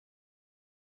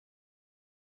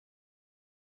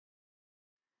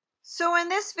So in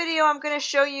this video, I'm going to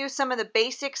show you some of the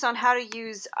basics on how to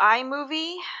use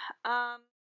iMovie. I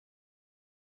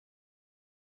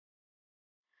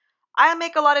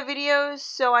make a lot of videos,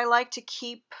 so I like to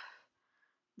keep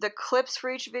the clips for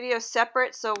each video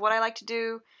separate. So what I like to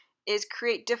do is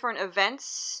create different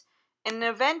events. And an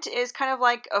event is kind of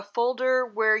like a folder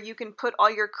where you can put all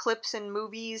your clips and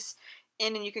movies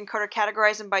in, and you can kind of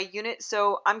categorize them by unit.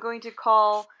 So I'm going to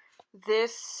call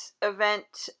this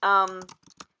event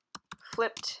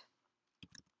flipped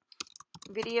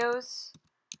videos.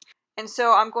 And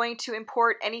so I'm going to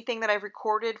import anything that I've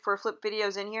recorded for flip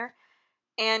videos in here.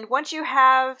 And once you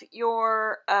have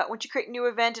your, once you create a new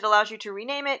event, it allows you to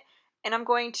rename it. And I'm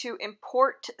going to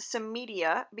import some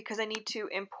media because I need to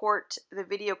import the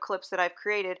video clips that I've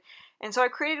created. And so I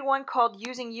created one called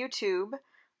Using YouTube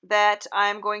that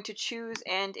I'm going to choose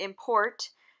and import.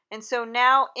 And so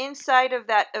now inside of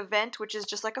that event, which is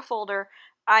just like a folder,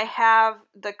 I have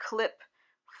the clip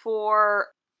for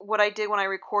what I did when I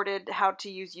recorded how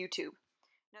to use YouTube.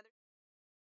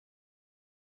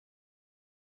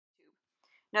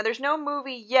 Now there's no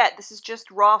movie yet, this is just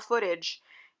raw footage.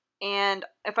 And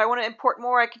if I want to import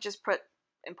more, I can just put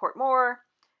import more.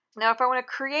 Now if I want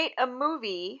to create a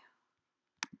movie,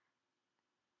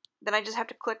 then I just have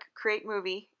to click create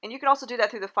movie. And you can also do that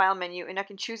through the file menu, and I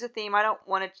can choose a theme. I don't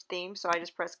want a theme, so I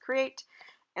just press create.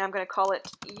 And I'm going to call it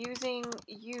Using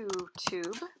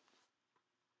YouTube.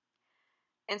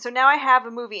 And so now I have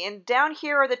a movie, and down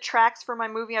here are the tracks for my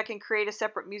movie. I can create a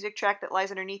separate music track that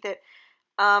lies underneath it.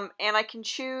 And I can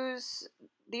choose,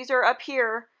 these are up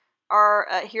here, are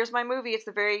here's my movie, it's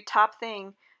the very top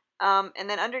thing. And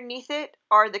then underneath it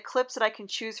are the clips that I can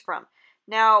choose from.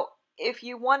 Now, if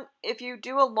you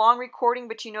do a long recording,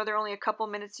 but you know they're only a couple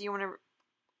minutes, you want to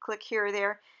click here or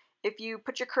there, if you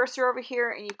put your cursor over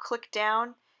here and you click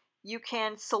down, you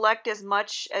can select as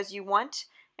much as you want.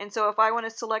 And so if I want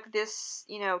to select this,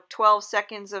 12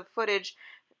 seconds of footage,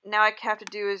 now I have to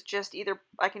do is just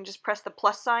I can just press the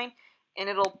plus sign and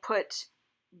it'll put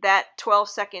that 12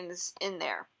 seconds in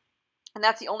there. And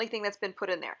that's the only thing that's been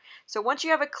put in there. So once you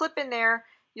have a clip in there,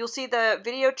 you'll see the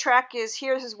video track is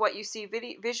here. This is what you see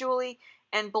visually.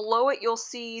 And below it, you'll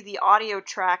see the audio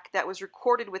track that was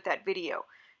recorded with that video.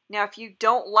 Now, if you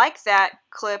don't like that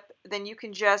clip, then you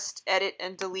can just edit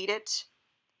and delete it.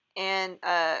 And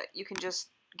you can just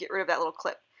get rid of that little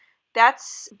clip.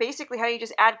 That's basically how you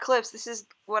just add clips. This is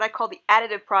what I call the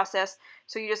additive process.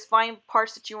 So you just find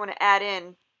parts that you want to add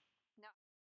in.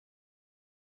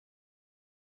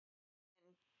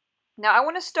 Now I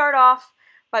want to start off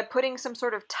by putting some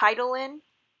sort of title in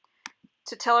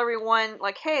to tell everyone,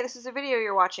 like, hey, this is a video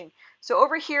you're watching. So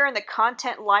over here in the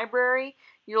content library,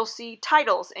 you'll see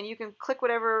titles, and you can click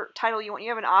whatever title you want. You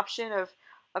have an option of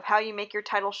how you make your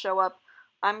title show up.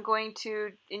 I'm going to,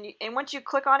 and once you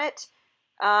click on it,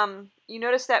 you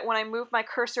notice that when I move my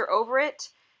cursor over it,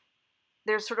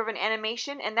 there's sort of an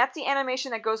animation, and that's the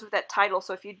animation that goes with that title.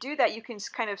 So if you do that, you can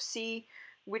kind of see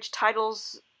which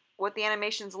titles, what the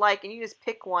animation's like, and you just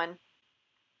pick one.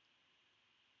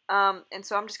 And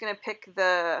so I'm just going to pick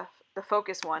the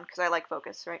focus one because I like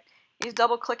focus, right? You just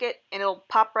double click it and it'll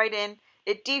pop right in.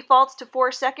 It defaults to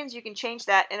 4 seconds. You can change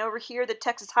that. And over here the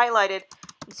text is highlighted.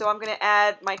 And so I'm going to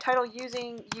add my title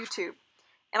Using YouTube.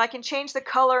 And I can change the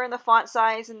color and the font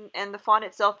size and the font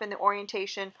itself and the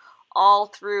orientation all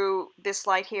through this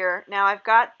slide here. Now I've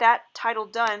got that title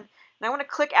done. And I want to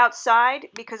click outside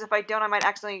because if I don't, I might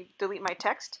accidentally delete my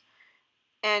text.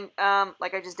 And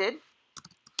like I just did.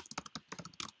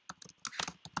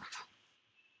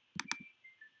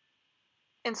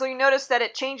 And so you notice that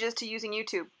it changes to Using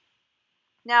YouTube.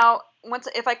 Now,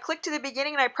 if I click to the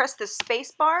beginning and I press the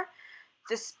space bar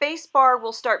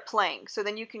will start playing. So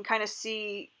then you can kind of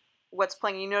see what's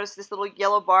playing. You notice this little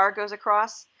yellow bar goes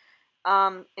across.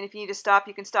 And if you need to stop,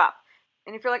 you can stop.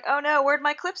 And if you're like, oh no, where'd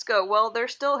my clips go? Well, they're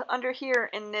still under here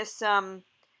in this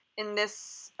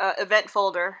event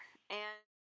folder. And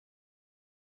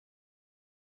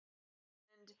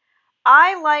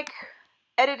I like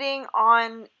editing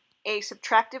on a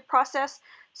subtractive process.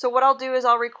 So what I'll do is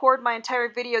I'll record my entire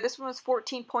video. This one was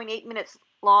 14.8 minutes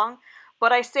long,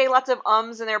 but I say lots of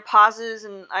ums and there are pauses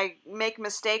and I make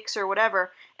mistakes or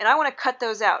whatever, and I want to cut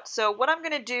those out. So what I'm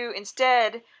going to do,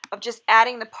 instead of just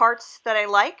adding the parts that I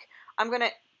like, I'm going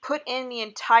to put in the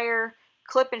entire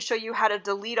clip and show you how to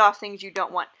delete off things you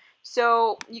don't want.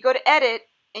 So you go to edit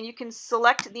and you can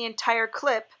select the entire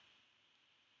clip,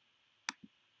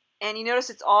 and you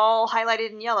notice it's all highlighted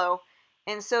in yellow.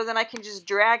 And so then I can just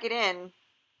drag it in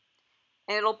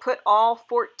and it'll put all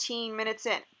 14 minutes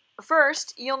in.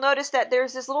 First, you'll notice that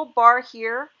there's this little bar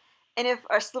here and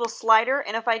a little slider,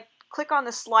 and if I click on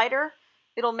the slider,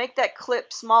 it'll make that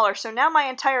clip smaller. So now my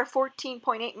entire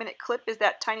 14.8-minute clip is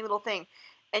that tiny little thing.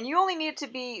 And you only need it to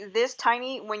be this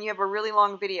tiny when you have a really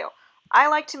long video. I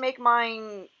like to make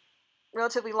mine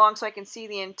relatively long so I can see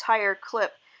the entire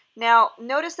clip. Now,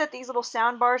 notice that these little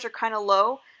sound bars are kind of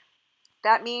low.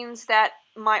 That means that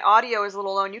my audio is a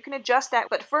little low, and you can adjust that.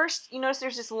 But first, you notice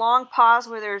there's this long pause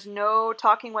where there's no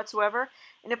talking whatsoever.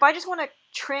 And if I just want to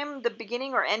trim the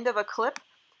beginning or end of a clip,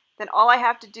 then all I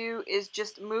have to do is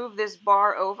just move this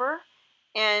bar over,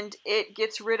 and it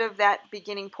gets rid of that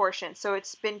beginning portion. So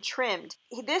it's been trimmed.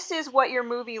 This is what your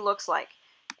movie looks like.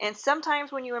 And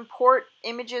sometimes when you import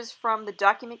images from the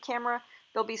document camera,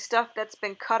 there'll be stuff that's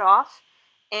been cut off.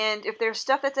 And if there's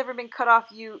stuff that's ever been cut off,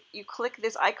 you click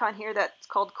this icon here that's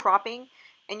called cropping,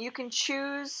 and you can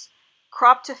choose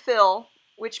crop to fill,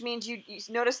 which means you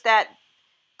notice that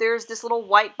there's this little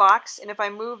white box, and if I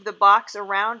move the box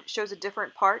around, it shows a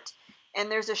different part.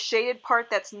 And there's a shaded part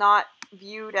that's not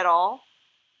viewed at all.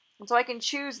 And so I can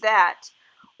choose that.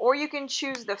 Or you can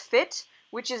choose the fit,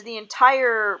 which is the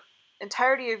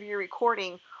entirety of your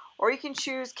recording. Or you can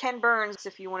choose Ken Burns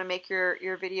if you want to make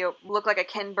your video look like a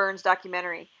Ken Burns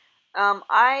documentary.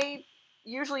 I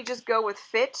usually just go with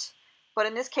fit, but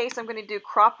in this case I'm going to do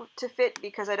crop to fit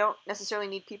because I don't necessarily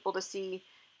need people to see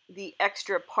the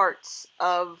extra parts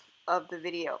of the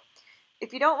video.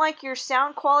 If you don't like your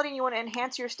sound quality and you want to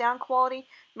enhance your sound quality,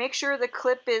 make sure the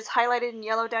clip is highlighted in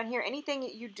yellow down here. Anything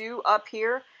that you do up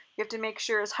here, you have to make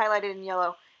sure is highlighted in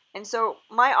yellow. And so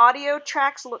my audio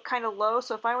tracks look kind of low,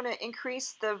 so if I want to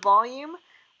increase the volume,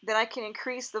 then I can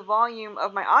increase the volume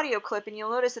of my audio clip, and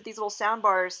you'll notice that these little sound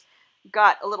bars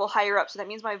got a little higher up, so that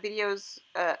means my video's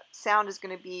sound is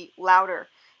going to be louder.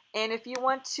 And if you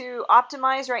want to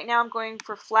optimize, right now I'm going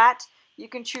for flat. You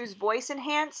can choose voice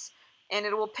enhance, and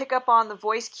it will pick up on the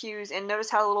voice cues, and notice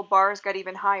how the little bars got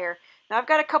even higher. Now I've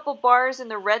got a couple bars in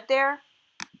the red there.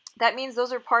 That means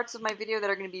those are parts of my video that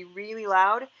are going to be really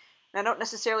loud, and I don't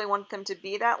necessarily want them to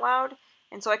be that loud,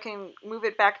 and so I can move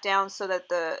it back down so that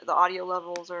the audio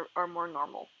levels are more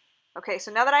normal. Okay, so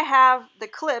now that I have the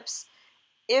clips,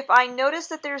 if I notice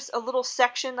that there's a little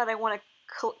section that I want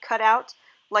to cut out,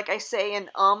 like I say an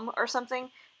or something,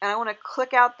 and I want to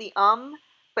click out the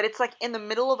but it's like in the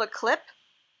middle of a clip,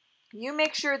 you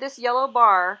make sure this yellow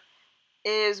bar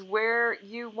is where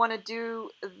you want to do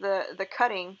the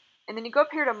cutting, and then you go up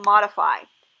here to modify,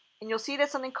 and you'll see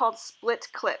there's something called split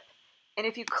clip. And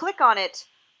if you click on it,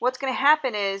 what's going to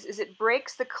happen is it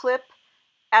breaks the clip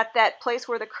at that place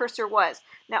where the cursor was.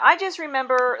 Now I just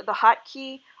remember the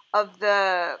hotkey of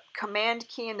the command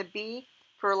key and the B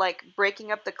for like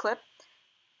breaking up the clip.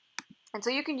 And so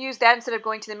you can use that instead of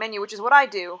going to the menu, which is what I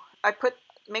do. I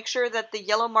make sure that the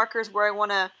yellow marker is where I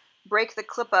want to break the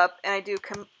clip up, and I do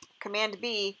command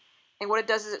B, and what it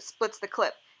does is it splits the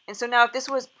clip. And so now if this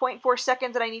was 0.4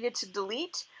 seconds that I needed to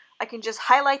delete, I can just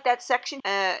highlight that section,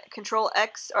 Control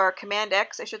X, or Command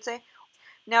X, I should say.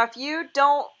 Now if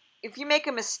you make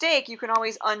a mistake, you can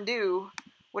always undo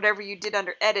whatever you did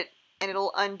under Edit, and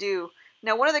it'll undo.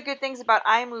 Now one of the good things about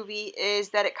iMovie is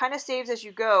that it kind of saves as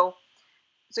you go,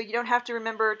 so you don't have to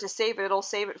remember to save it, it'll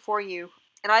save it for you.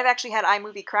 And I've actually had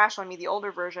iMovie crash on me, the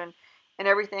older version, and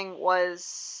everything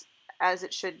was as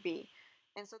it should be.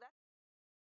 And so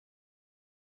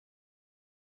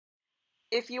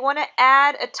if you want to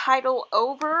add a title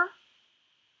over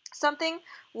something,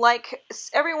 like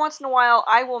every once in a while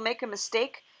I will make a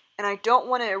mistake and I don't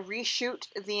want to reshoot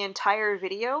the entire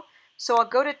video, so I'll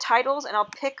go to titles and I'll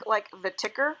pick like the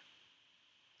ticker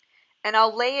and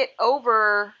I'll lay it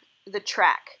over the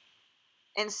track.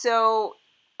 And so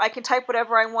I can type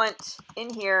whatever I want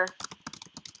in here,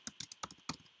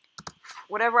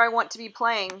 whatever I want to be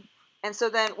playing. And so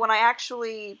then when I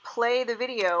actually play the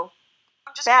video,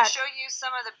 I'm just going to show you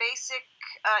some of the basic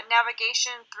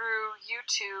navigation through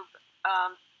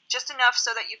YouTube, just enough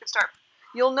so that you can start.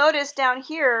 You'll notice down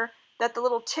here that the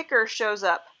little ticker shows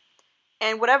up,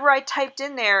 and whatever I typed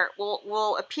in there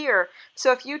will appear.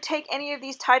 So if you take any of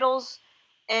these titles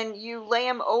and you lay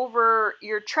them over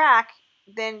your track,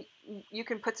 then you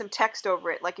can put some text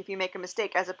over it, like if you make a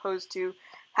mistake, as opposed to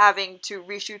having to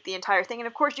reshoot the entire thing. And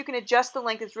of course you can adjust the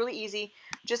length. It's really easy.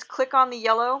 Just click on the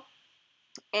yellow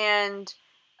and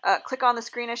click on the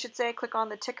screen, I should say, click on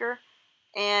the ticker,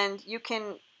 and you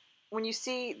can, when you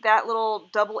see that little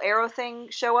double arrow thing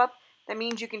show up, that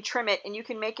means you can trim it, and you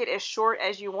can make it as short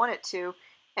as you want it to,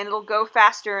 and it'll go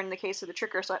faster in the case of the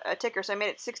ticker. So I made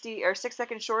it 6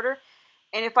 seconds shorter,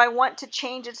 and if I want to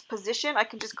change its position, I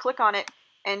can just click on it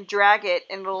and drag it,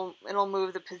 and it'll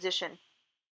move the position.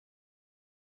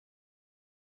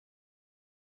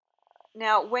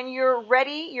 Now, when you're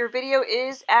ready, your video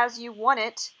is as you want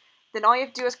it, then all you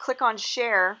have to do is click on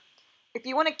share. If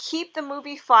you want to keep the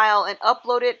movie file and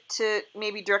upload it to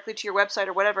maybe directly to your website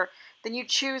or whatever, then you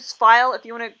choose file. If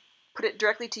you want to put it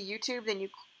directly to YouTube, then you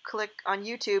click on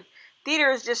YouTube.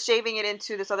 Theater is just saving it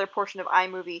into this other portion of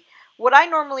iMovie. What I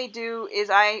normally do is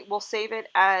I will save it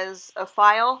as a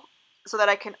file so that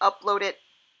I can upload it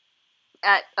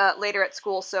at later at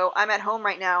school. So I'm at home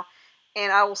right now,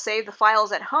 and I will save the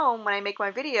files at home when I make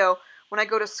my video. When I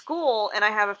go to school and I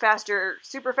have a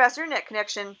super fast internet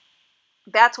connection,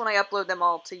 that's when I upload them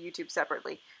all to YouTube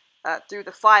separately through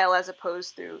the file as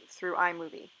opposed through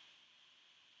iMovie.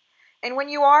 And when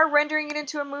you are rendering it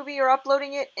into a movie or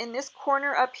uploading it, in this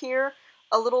corner up here,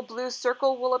 a little blue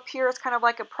circle will appear. It's kind of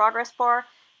like a progress bar.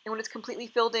 And when it's completely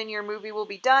filled in, your movie will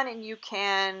be done and you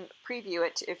can preview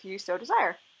it if you so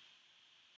desire.